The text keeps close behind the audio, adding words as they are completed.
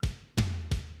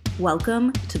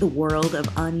Welcome to the world of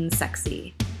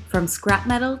unsexy. From scrap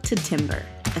metal to timber,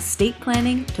 estate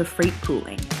planning to freight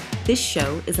pooling, this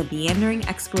show is a meandering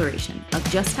exploration of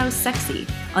just how sexy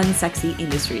unsexy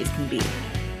industries can be.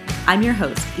 I'm your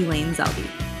host, Elaine Zelby,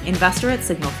 investor at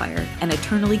Signalfire and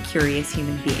eternally curious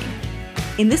human being.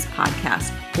 In this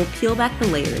podcast, we'll peel back the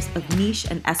layers of niche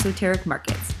and esoteric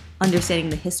markets,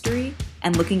 understanding the history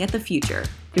and looking at the future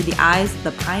through the eyes of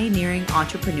the pioneering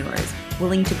entrepreneurs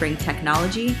willing to bring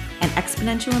technology and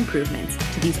exponential improvements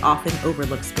to these often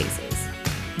overlooked spaces.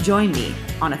 Join me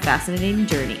on a fascinating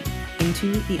journey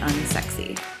into the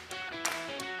unsexy.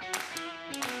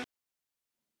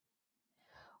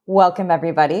 Welcome,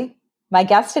 everybody. My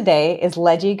guest today is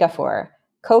Lejjy Gafour,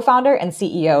 co-founder and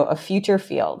CEO of Future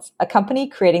Fields, a company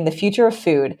creating the future of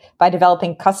food by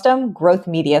developing custom growth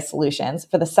media solutions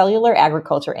for the cellular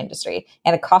agriculture industry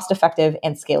in a cost-effective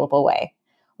and scalable way.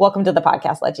 Welcome to the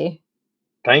podcast, Lejjy.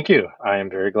 Thank you. I am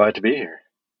very glad to be here.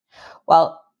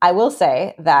 Well, I will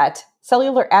say that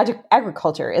cellular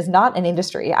agriculture is not an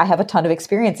industry I have a ton of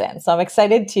experience in. So I'm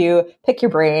excited to pick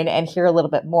your brain and hear a little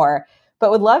bit more,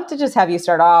 but would love to just have you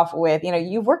start off with,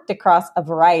 you've worked across a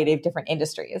variety of different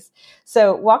industries.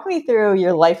 So walk me through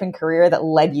your life and career that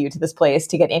led you to this place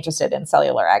to get interested in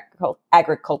cellular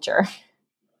agriculture.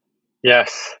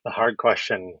 Yes, the hard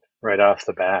question right off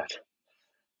the bat.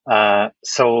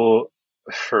 So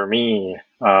for me,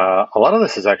 a lot of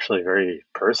this is actually very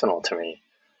personal to me.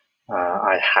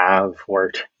 I have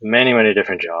worked many, many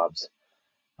different jobs.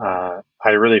 I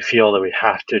really feel that we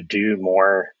have to do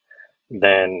more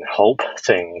than hope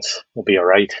things will be all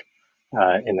right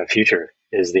in the future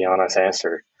is the honest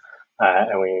answer.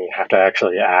 And we have to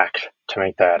actually act to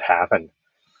make that happen.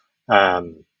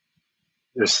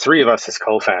 There's three of us as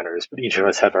co-founders, but each of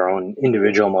us have our own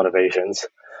individual motivations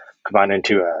combined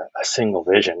into a single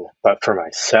vision. But for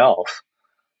myself,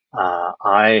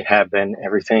 I have been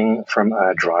everything from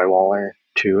a drywaller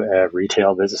to a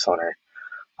retail business owner.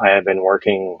 I have been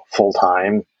working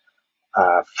full-time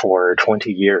for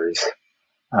 20 years.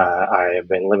 I have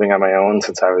been living on my own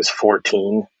since I was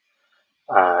 14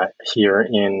 here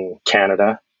in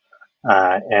Canada.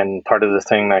 And part of the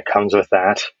thing that comes with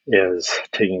that is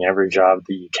taking every job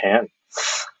that you can.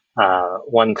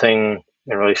 One thing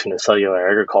in relation to cellular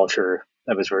agriculture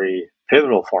that was very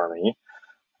pivotal for me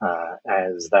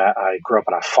is that I grew up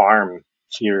on a farm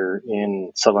here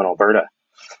in southern Alberta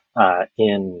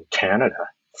in Canada.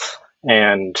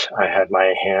 And I had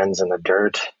my hands in the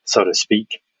dirt, so to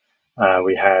speak.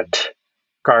 We had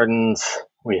gardens,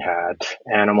 we had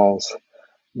animals,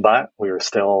 but we were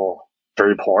still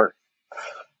very poor.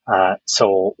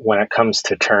 So when it comes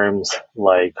to terms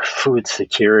like food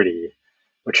security,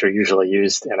 which are usually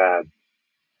used in a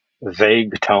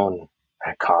vague tone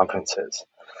at conferences,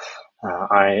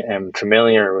 I am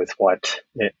familiar with what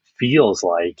it feels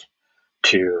like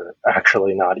to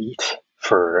actually not eat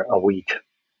for a week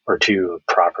or two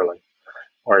properly,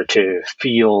 or to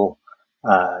feel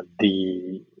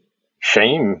the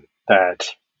shame that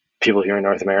people here in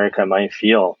North America might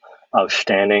feel of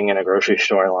standing in a grocery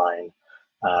store line,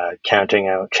 counting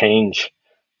out change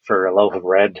for a loaf of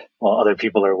bread while other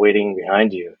people are waiting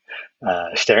behind you,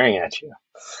 staring at you.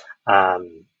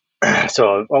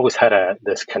 So I've always had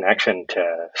this connection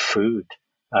to food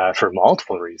for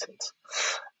multiple reasons.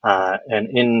 And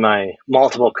in my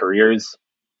multiple careers,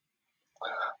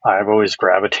 I've always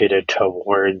gravitated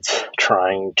towards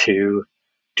trying to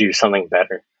do something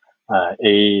better.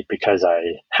 A, because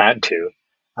I had to,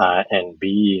 and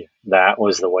B, that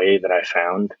was the way that I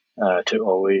found to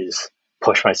always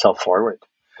push myself forward.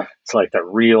 It's like the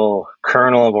real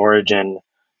kernel of origin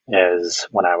is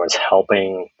when I was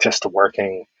just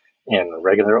working in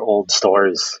regular old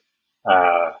stores,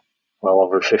 well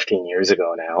over 15 years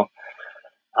ago now,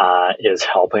 is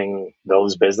helping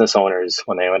those business owners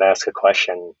when they would ask a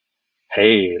question,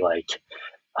 hey,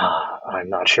 I'm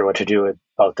not sure what to do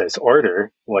about this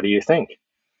order. What do you think?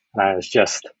 And I was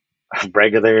just a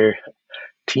regular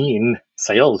teen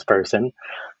salesperson.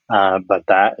 But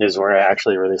that is where I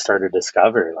actually really started to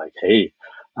discover, hey,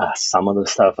 some of the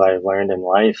stuff I've learned in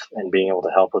life and being able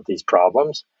to help with these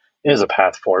problems is a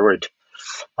path forward.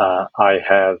 I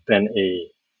have been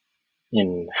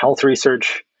in health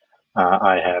research.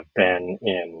 I have been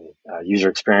in user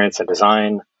experience and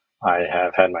design. I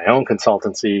have had my own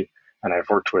consultancy, and I've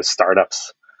worked with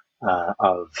startups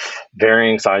of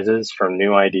varying sizes, from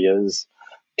new ideas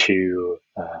to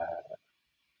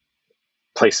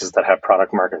places that have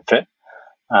product market fit.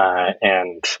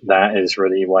 And that is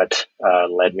really what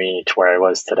led me to where I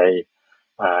was today,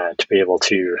 to be able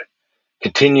to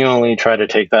continually try to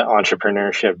take that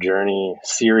entrepreneurship journey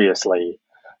seriously,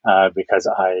 because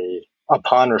I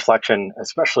upon reflection,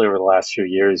 especially over the last few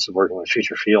years working with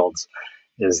future fields,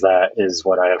 is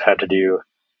what I have had to do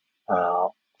uh,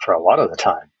 for a lot of the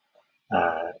time,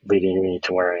 leading me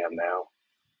to where I am now.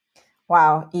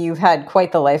 Wow, you've had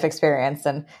quite the life experience,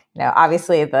 and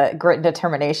obviously the grit and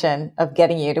determination of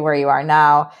getting you to where you are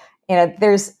now.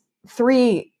 There's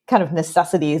three kind of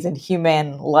necessities in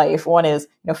human life. One is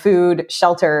food,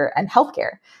 shelter, and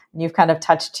healthcare. And you've kind of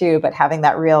touched two, but having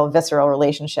that real visceral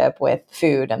relationship with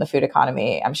food and the food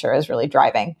economy, I'm sure, is really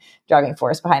driving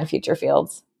force behind future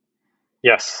fields.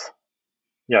 Yes,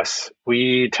 yes,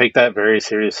 we take that very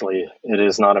seriously. It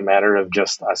is not a matter of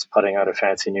just us putting out a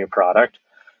fancy new product,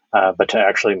 but to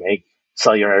actually make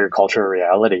cellular agriculture a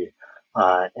reality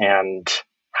and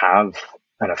have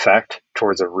an effect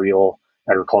towards a real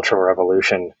agricultural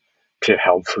revolution to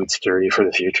help food security for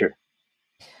the future.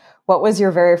 What was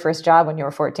your very first job when you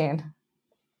were 14?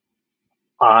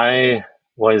 I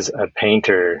was a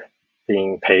painter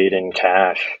being paid in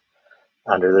cash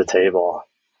under the table,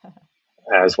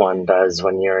 as one does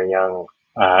when you're young.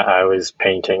 I was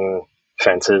painting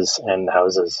fences and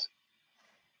houses.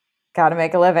 Got to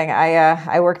make a living.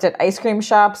 I worked at ice cream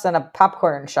shops and a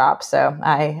popcorn shop, so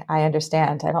I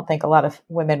understand. I don't think a lot of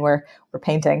women were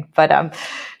painting, but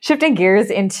shifting gears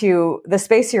into the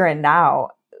space you're in now,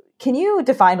 can you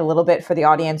define a little bit for the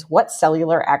audience what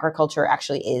cellular agriculture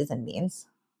actually is and means?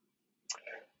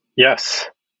 Yes,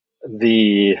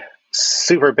 the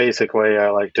super basic way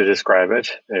I like to describe it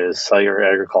is cellular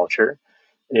agriculture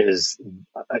is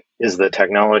is the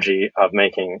technology of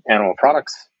making animal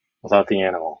products without the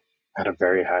animal at a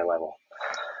very high level.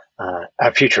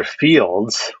 At Future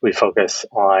Fields, we focus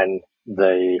on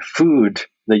the food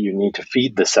that you need to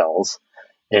feed the cells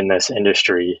in this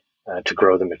industry to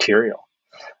grow the material.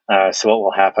 So what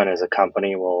will happen is a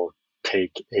company will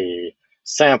take a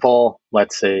sample,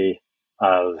 let's say,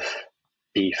 of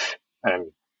beef.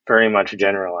 I'm very much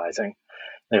generalizing.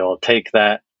 They will take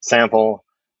that sample,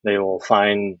 they will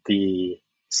find the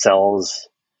cells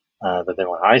that they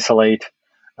want to isolate,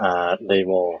 they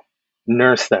will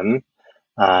nurse them,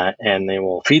 and they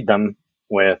will feed them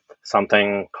with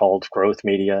something called growth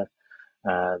media.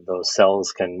 Those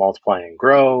cells can multiply and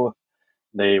grow.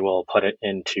 They will put it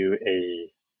into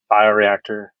a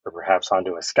bioreactor or perhaps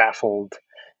onto a scaffold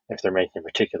if they're making a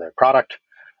particular product.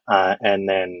 And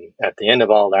then at the end of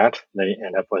all that, they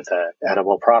end up with an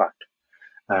edible product.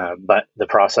 But the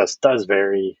process does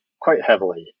vary quite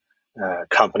heavily,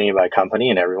 company by company,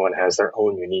 and everyone has their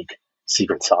own unique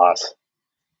secret sauce.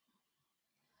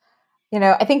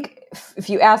 I think if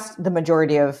you asked the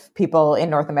majority of people in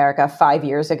North America 5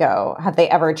 years ago, have they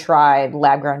ever tried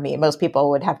lab grown meat? Most people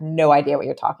would have no idea what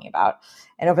you're talking about.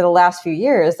 And over the last few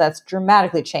years, that's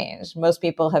dramatically changed. Most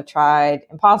people have tried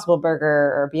Impossible Burger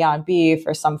or Beyond Beef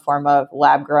or some form of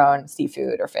lab grown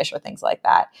seafood or fish or things like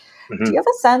that. Do Mm-hmm. you have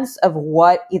a sense of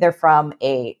what, either from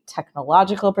a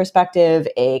technological perspective,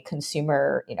 a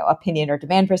consumer, opinion or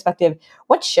demand perspective,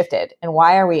 what shifted and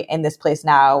why are we in this place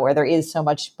now where there is so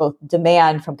much both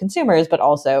demand from consumers, but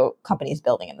also companies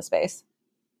building in the space?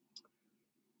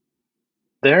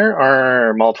 There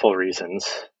are multiple reasons.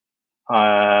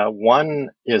 One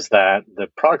is that the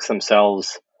products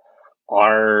themselves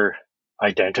are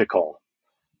identical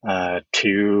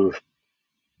to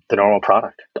the normal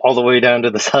product, all the way down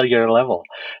to the cellular level,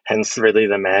 hence really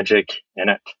the magic in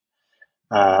it.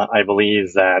 I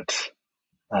believe that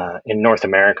in North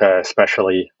America,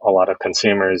 especially, a lot of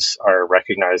consumers are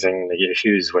recognizing the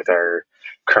issues with our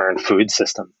current food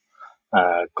system.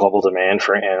 Global demand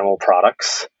for animal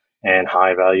products and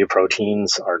high value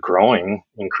proteins are growing,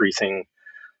 increasing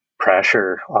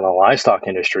pressure on the livestock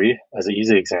industry, as an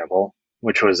easy example,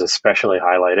 which was especially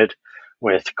highlighted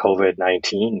with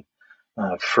COVID-19.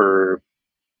 For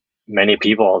many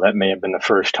people, that may have been the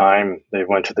first time they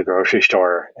went to the grocery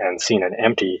store and seen it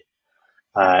empty.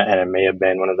 And it may have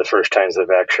been one of the first times they've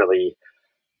actually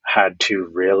had to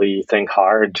really think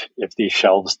hard. If these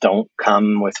shelves don't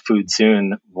come with food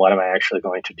soon, what am I actually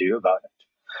going to do about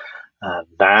it?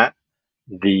 That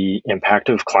the impact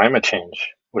of climate change,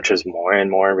 which is more and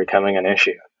more becoming an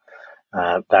issue.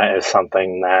 That is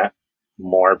something that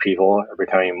more people are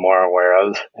becoming more aware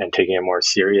of and taking it more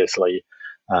seriously,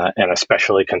 and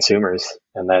especially consumers,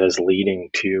 and that is leading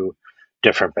to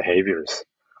different behaviors.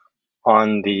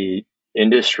 On the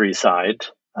industry side,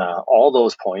 all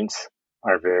those points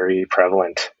are very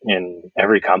prevalent in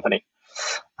every company.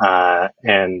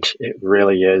 And it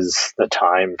really is the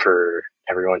time for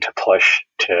everyone to push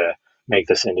to make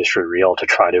this industry real to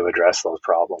try to address those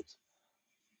problems.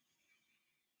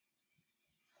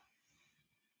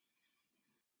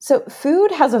 So,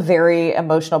 food has a very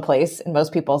emotional place in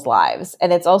most people's lives.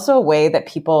 And it's also a way that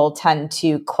people tend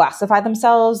to classify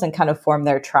themselves and kind of form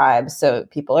their tribes. So,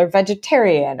 people are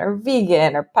vegetarian or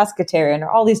vegan or pescatarian or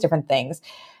all these different things.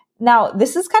 Now,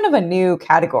 this is kind of a new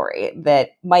category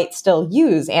that might still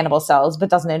use animal cells, but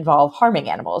doesn't involve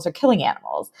harming animals or killing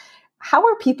animals. How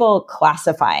are people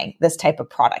classifying this type of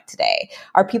product today?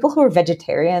 Are people who are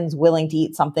vegetarians willing to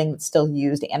eat something that still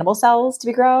used animal cells to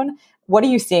be grown? What are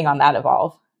you seeing on that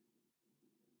evolve?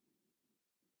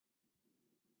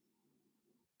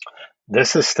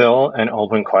 This is still an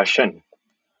open question.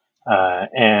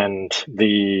 And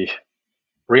the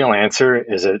real answer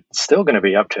is it's still going to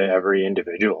be up to every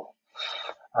individual.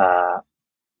 Uh,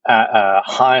 at a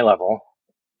high level,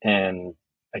 and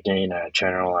again, a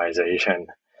generalization,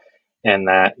 in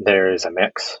that there is a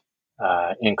mix.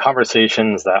 In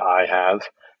conversations that I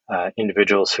have,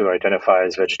 individuals who identify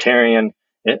as vegetarian,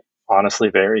 it honestly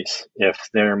varies. If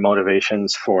their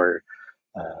motivations for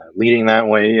leading that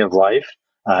way of life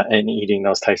and eating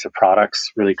those types of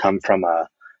products really come from a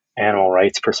animal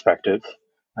rights perspective,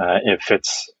 it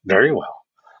fits very well.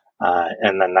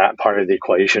 And then that part of the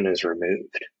equation is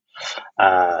removed.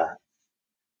 Uh,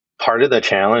 Part of the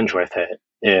challenge with it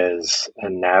is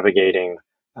navigating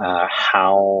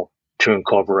how to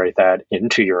incorporate that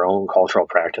into your own cultural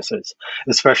practices,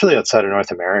 especially outside of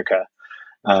North America,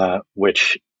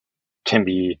 which can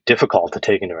be difficult to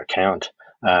take into account,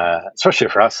 especially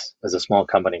for us as a small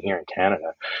company here in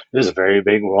Canada. There's a very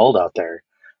big world out there,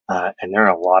 and there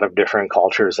are a lot of different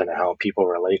cultures in how people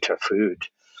relate to food.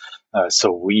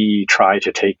 So we try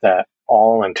to take that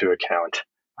all into account,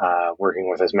 working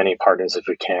with as many partners as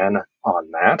we can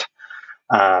on that.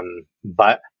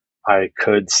 But I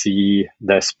could see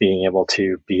this being able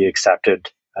to be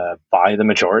accepted by the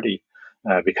majority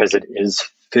because it is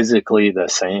physically the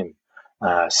same.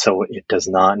 So it does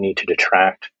not need to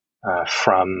detract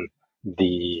from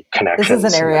the This is an connections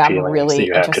and area the I'm feelings that really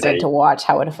you have interested today. to watch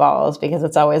how it evolves because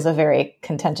it's always a very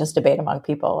contentious debate among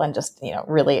people and just,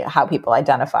 really how people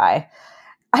identify.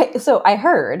 So I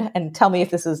heard, and tell me if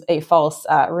this is a false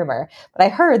rumor, but I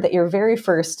heard that your very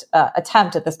first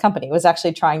attempt at this company was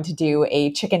actually trying to do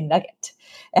a chicken nugget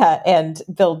and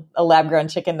build a lab grown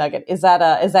chicken nugget. Is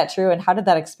that true? And how did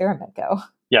that experiment go?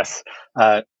 Yes,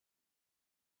 uh,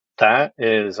 that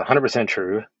is 100%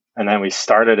 true. And then we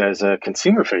started as a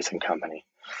consumer facing company.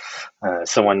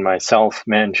 So when myself,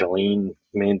 Matt, and Jolene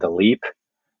made the leap,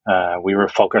 we were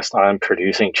focused on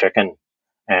producing chicken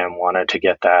and wanted to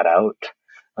get that out.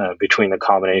 Between the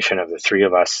combination of the three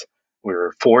of us, we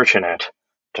were fortunate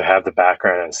to have the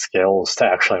background and skills to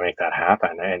actually make that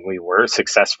happen. And we were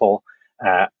successful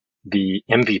at the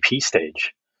MVP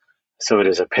stage. So it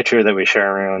is a picture that we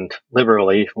share around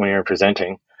liberally when you're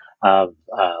presenting of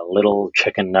a little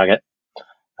chicken nugget.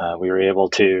 We were able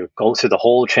to go through the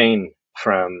whole chain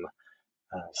from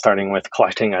starting with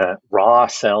collecting a raw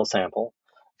cell sample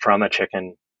from a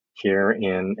chicken here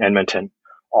in Edmonton,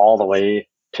 all the way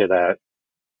to that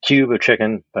cube of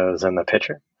chicken that was in the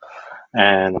picture.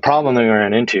 And the problem that we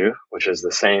ran into, which is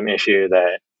the same issue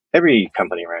that every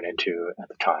company ran into at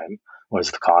the time,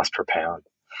 was the cost per pound.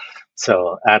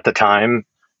 So at the time,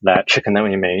 that chicken that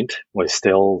we made was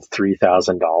still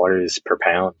 $3,000 per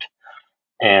pound.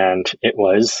 And it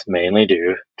was mainly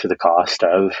due to the cost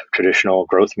of traditional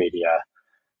growth media,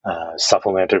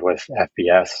 supplemented with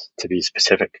FBS to be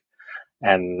specific.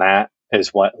 And that is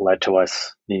what led to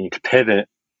us needing to pivot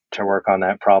to work on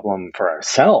that problem for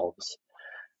ourselves.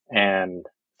 And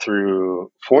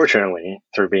fortunately,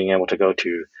 through being able to go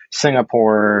to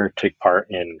Singapore, take part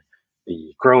in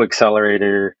the Grow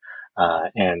Accelerator,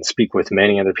 and speak with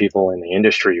many other people in the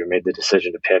industry, we made the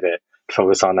decision to pivot,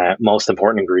 focus on that most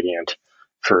important ingredient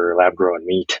for lab grown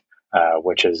meat,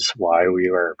 which is why we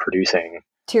are producing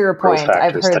To your growth point,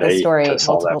 I've factors heard this today to story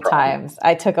solve that multiple problem. times.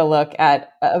 I took a look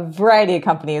at a variety of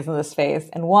companies in this space,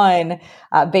 and one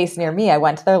based near me, I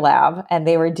went to their lab and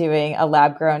they were doing a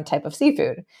lab grown type of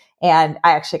seafood. And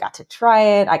I actually got to try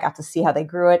it. I got to see how they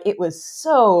grew it. It was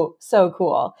so, so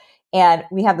cool. And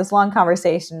we had this long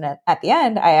conversation. At the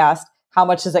end, I asked, how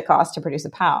much does it cost to produce a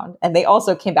pound? And they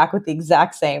also came back with the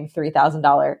exact same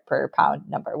 $3,000 per pound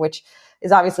number, which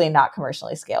is obviously not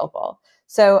commercially scalable.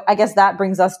 So I guess that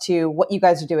brings us to what you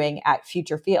guys are doing at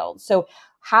Future Field. So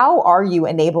how are you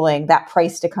enabling that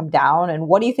price to come down? And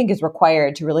what do you think is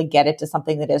required to really get it to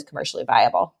something that is commercially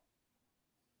viable?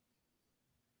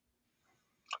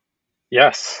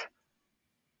 Yes.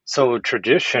 So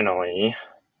traditionally,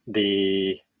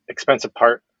 the expensive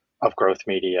part of growth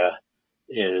media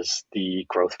is the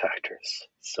growth factors.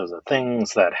 So the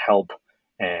things that help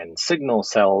and signal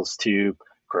cells to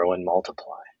grow and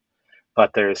multiply.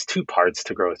 But there's two parts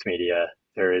to growth media.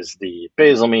 There is the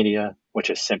basal media, which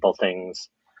is simple things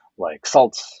like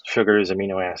salts, sugars,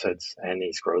 amino acids, and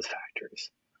these growth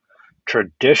factors.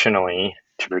 Traditionally,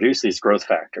 to produce these growth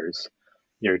factors,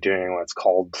 you're doing what's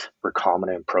called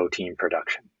recombinant protein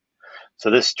production. So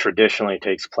this traditionally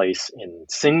takes place in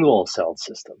single-celled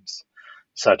systems,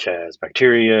 such as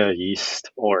bacteria,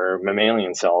 yeast, or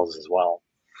mammalian cells as well.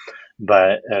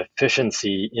 But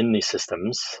efficiency in these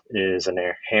systems is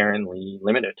inherently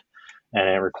limited, and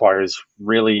it requires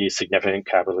really significant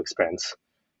capital expense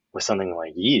with something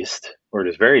like yeast, where it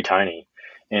is very tiny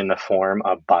in the form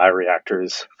of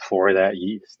bioreactors for that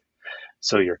yeast.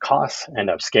 So your costs end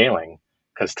up scaling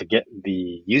because to get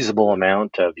the usable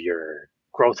amount of your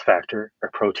growth factor or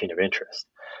protein of interest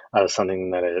out of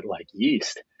something that is like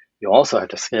yeast, you also have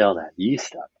to scale that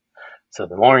yeast up. So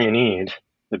the more you need,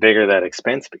 the bigger that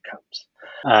expense becomes.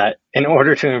 In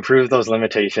order to improve those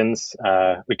limitations,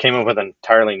 we came up with an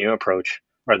entirely new approach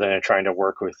rather than trying to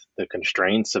work with the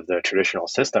constraints of the traditional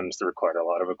systems that required a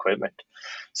lot of equipment.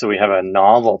 So we have a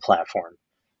novel platform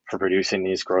for producing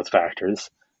these growth factors,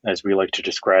 as we like to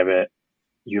describe it,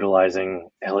 utilizing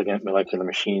elegant molecular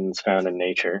machines found in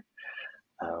nature.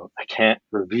 I can't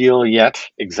reveal yet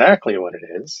exactly what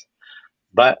it is,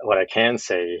 but what I can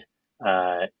say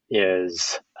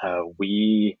is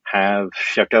we have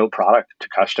shipped out product to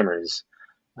customers,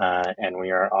 and we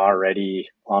are already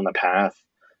on the path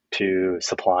to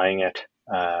supplying it,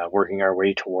 working our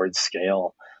way towards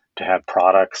scale to have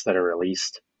products that are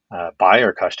released by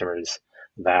our customers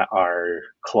that are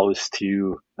close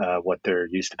to what they're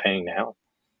used to paying now.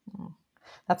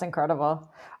 That's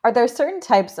incredible. Are there certain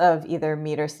types of either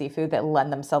meat or seafood that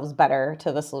lend themselves better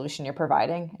to the solution you're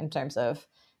providing in terms of,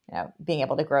 being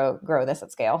able to grow this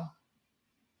at scale?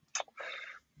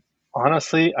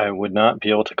 Honestly, I would not be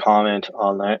able to comment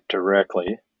on that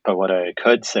directly, but what I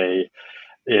could say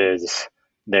is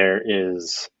there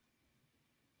is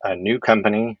a new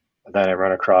company that I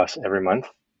run across every month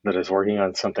that is working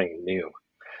on something new.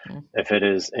 Mm. If it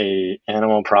is a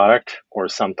animal product or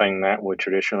something that would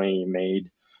traditionally made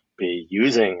be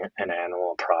using an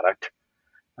animal product,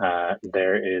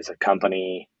 there is a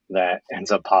company that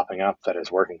ends up popping up that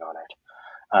is working on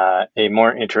it. A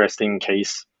more interesting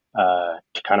case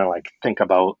to kind of like think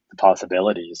about the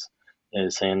possibilities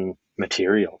is in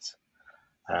materials.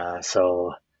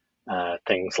 So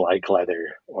things like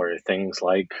leather or things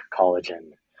like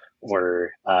collagen,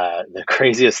 or the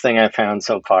craziest thing I found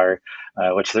so far,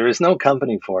 which there is no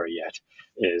company for yet,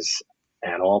 is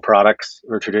animal products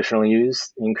were traditionally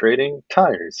used in creating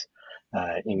tires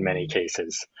in many Mm.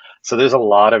 cases. So there's a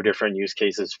lot of different use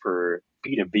cases for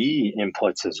B2B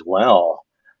inputs as well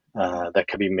that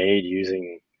could be made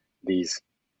using these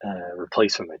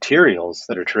replacement materials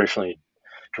that are traditionally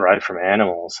derived from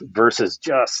animals versus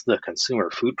just the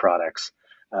consumer food products.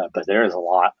 But there is a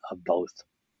lot of both.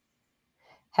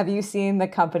 Have you seen the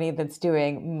company that's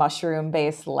doing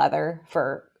mushroom-based leather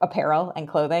for apparel and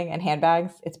clothing and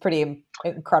handbags? It's pretty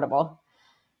incredible.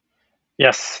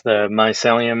 Yes, the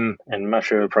mycelium and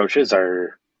mushroom approaches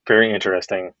are very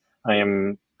interesting. I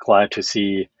am glad to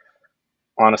see,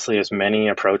 honestly, as many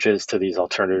approaches to these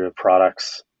alternative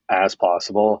products as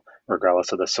possible,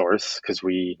 regardless of the source, because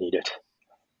we need it.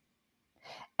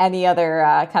 Any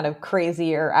other kind of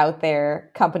crazy or out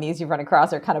there companies you've run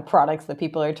across or kind of products that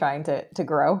people are trying to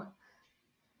grow?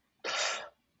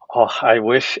 Oh, I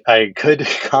wish I could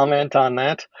comment on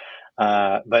that,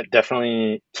 but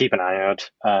definitely keep an eye out,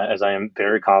 as I am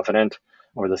very confident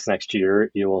over this next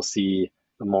year you will see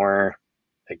more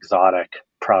exotic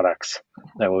products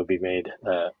that will be made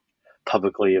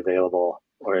publicly available,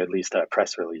 or at least a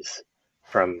press release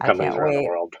from I companies can't around the wait.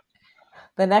 world.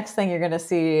 The next thing you're going to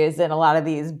see is in a lot of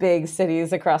these big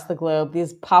cities across the globe,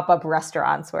 these pop-up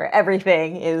restaurants where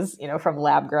everything is, from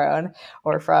lab grown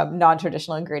or from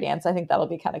non-traditional ingredients. I think that'll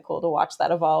be kind of cool to watch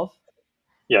that evolve.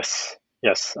 Yes,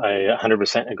 yes, I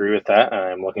 100% agree with that, and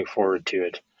I'm looking forward to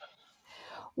it.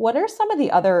 What are some of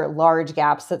the other large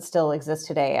gaps that still exist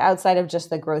today outside of just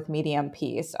the growth medium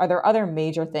piece? Are there other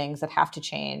major things that have to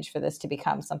change for this to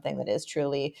become something that is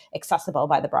truly accessible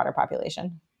by the broader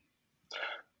population?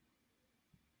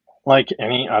 Like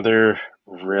any other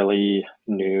really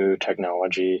new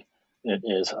technology, it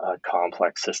is a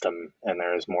complex system, and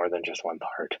there is more than just one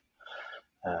part.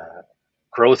 Uh,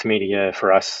 Growth media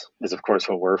for us is, of course,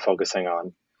 what we're focusing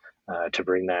on to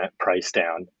bring that price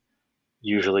down.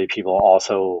 Usually, people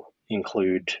also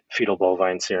include fetal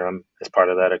bovine serum as part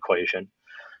of that equation.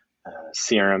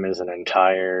 Serum is an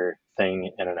entire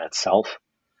thing in and itself,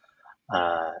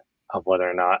 uh, of whether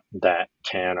or not that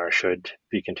can or should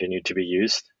be continued to be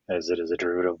used, as it is a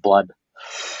derivative of blood.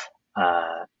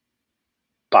 Uh,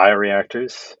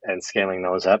 Bioreactors and scaling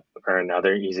those up are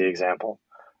another easy example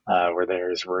where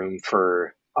there's room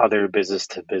for other business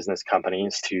to business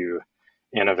companies to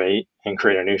innovate and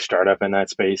create a new startup in that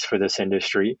space for this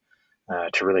industry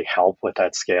to really help with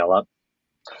that scale up.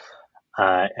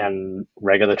 And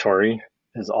regulatory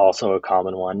is also a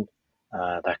common one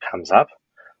that comes up.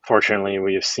 Fortunately,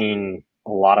 we've seen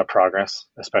a lot of progress,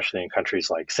 especially in countries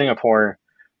like Singapore,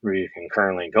 where you can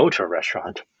currently go to a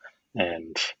restaurant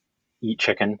and eat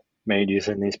chicken made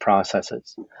using these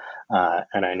processes.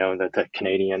 And I know that the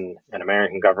Canadian and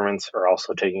American governments are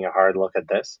also taking a hard look at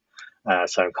this.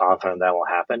 So I'm confident that will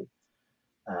happen.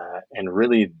 And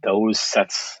really, those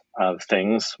sets of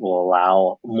things will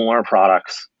allow more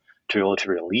products to be able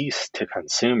to release to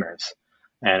consumers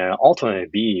and ultimately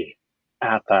be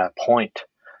at that point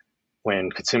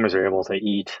when consumers are able to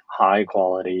eat high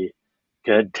quality,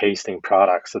 good tasting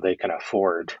products that they can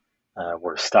afford,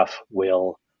 where stuff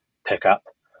will pick up.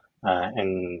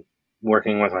 And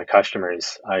working with my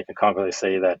customers, I can confidently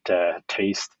say that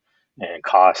taste and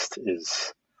cost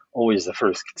is always the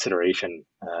first consideration.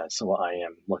 So I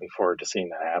am looking forward to seeing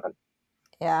that happen.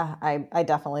 Yeah, I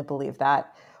definitely believe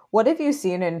that. What have you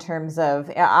seen in terms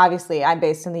of, obviously, I'm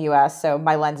based in the US, so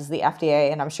my lens is the FDA,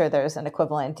 and I'm sure there's an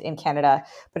equivalent in Canada.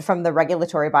 But from the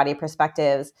regulatory body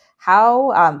perspectives,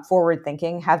 how forward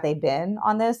thinking have they been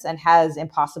on this? And has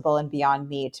Impossible and Beyond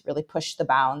Meat really pushed the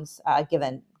bounds,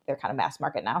 given their kind of mass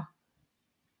market now?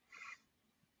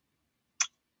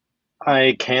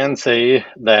 I can say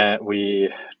that we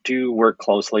do work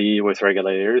closely with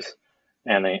regulators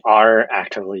and they are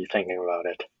actively thinking about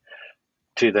it.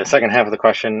 To the second half of the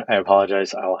question, I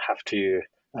apologize. I'll have to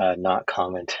not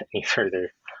comment any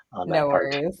further on No that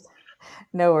part. worries.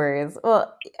 No worries.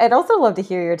 Well, I'd also love to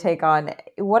hear your take on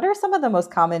what are some of the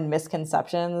most common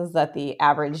misconceptions that the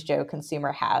average Joe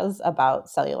consumer has about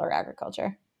cellular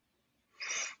agriculture?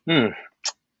 Hmm.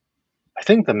 I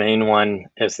think the main one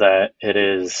is that it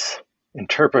is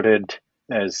interpreted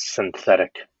as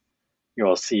synthetic. You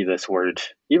will see this word,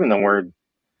 even the word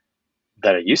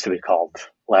that it used to be called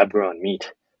lab grown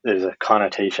meat. There's a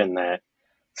connotation that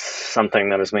something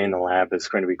that is made in the lab is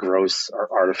going to be gross or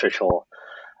artificial,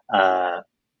 uh,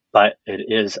 but it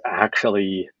is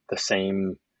actually the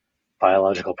same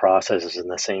biological processes in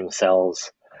the same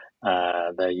cells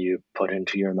that you put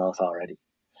into your mouth already.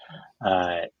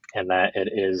 Uh, and that it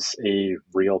is a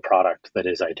real product that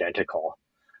is identical.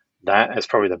 That is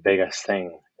probably the biggest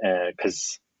thing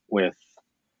because with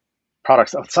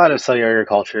products outside of cellular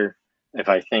agriculture, if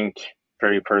I think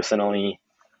very personally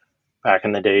back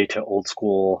in the day to old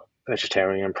school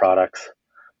vegetarian products,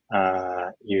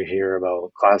 you hear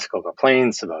about classical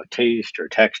complaints about taste or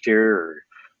texture or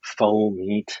faux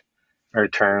meat or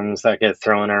terms that get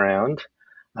thrown around.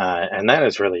 And that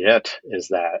is really it, is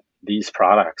that these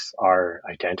products are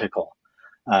identical.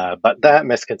 But that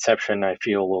misconception, I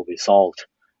feel, will be solved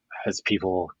as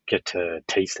people get to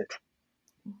taste it.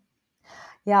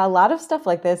 Yeah, a lot of stuff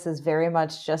like this is very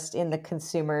much just in the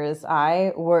consumer's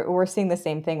eye. We're seeing the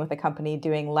same thing with a company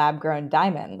doing lab grown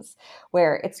diamonds,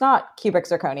 where it's not cubic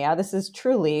zirconia. This is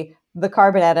truly the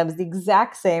carbon atoms, the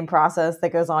exact same process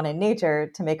that goes on in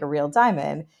nature to make a real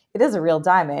diamond. It is a real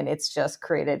diamond. It's just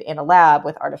created in a lab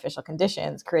with artificial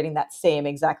conditions, creating that same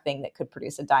exact thing that could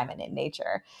produce a diamond in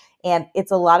nature. And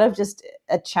it's a lot of just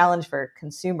a challenge for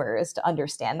consumers to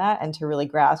understand that and to really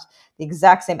grasp the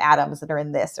exact same atoms that are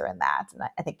in this or in that. And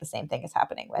I think the same thing is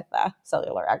happening with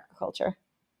cellular agriculture.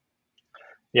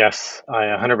 Yes, I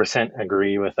 100%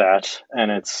 agree with that.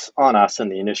 And it's on us in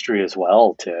the industry as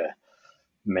well to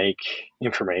make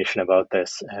information about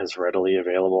this as readily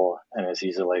available and as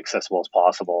easily accessible as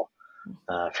possible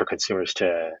for consumers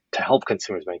to help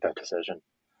consumers make that decision.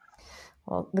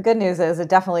 Well, the good news is it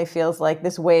definitely feels like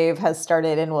this wave has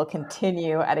started and will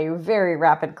continue at a very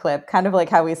rapid clip, kind of like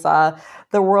how we saw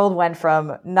the world went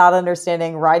from not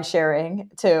understanding ride sharing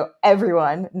to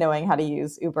everyone knowing how to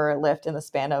use Uber or Lyft in the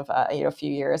span of a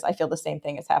few years. I feel the same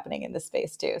thing is happening in this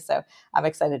space too. So I'm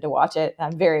excited to watch it.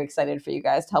 And I'm very excited for you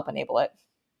guys to help enable it.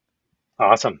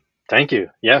 Awesome. Thank you.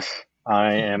 Yes,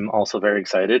 I am also very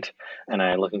excited and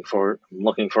looking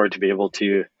forward to be able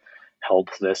to help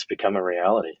this become a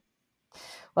reality.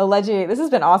 Well, Lejjy, this has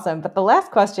been awesome. But the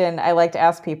last question I like to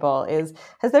ask people is,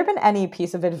 has there been any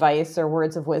piece of advice or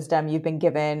words of wisdom you've been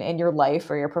given in your life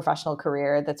or your professional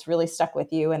career that's really stuck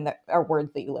with you and that are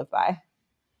words that you live by?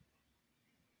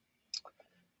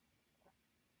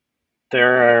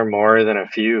 There are more than a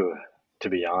few, to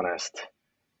be honest.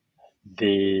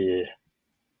 The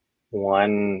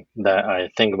one that I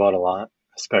think about a lot,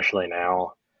 especially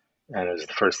now, and is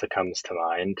the first that comes to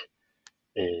mind,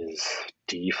 is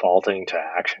defaulting to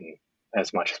action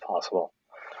as much as possible.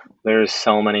 There's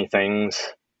so many things,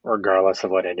 regardless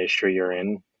of what industry you're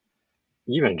in,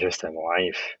 even just in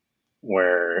life,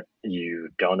 where you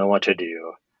don't know what to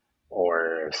do,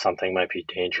 or something might be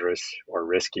dangerous or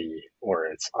risky, or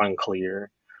it's unclear,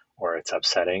 or it's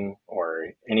upsetting, or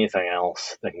anything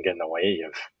else that can get in the way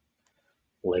of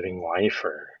living life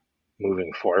or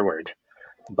moving forward.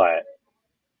 But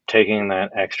taking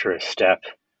that extra step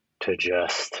to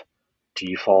just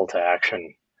default to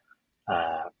action,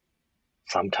 uh,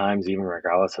 sometimes even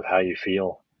regardless of how you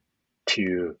feel,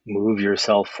 to move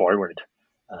yourself forward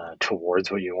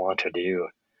towards what you want to do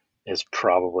is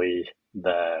probably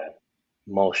the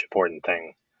most important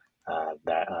thing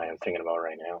that I am thinking about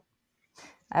right now.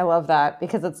 I love that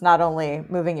because it's not only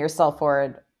moving yourself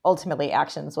forward, ultimately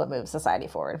action's what moves society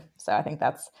forward. So I think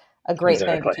that's a great thing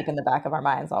to Exactly. keep in the back of our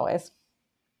minds always.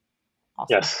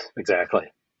 Awesome. Yes,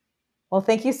 exactly. Well,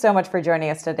 thank you so much for joining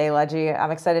us today, Lejjy.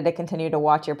 I'm excited to continue to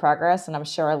watch your progress, and I'm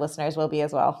sure our listeners will be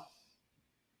as well.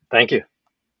 Thank you.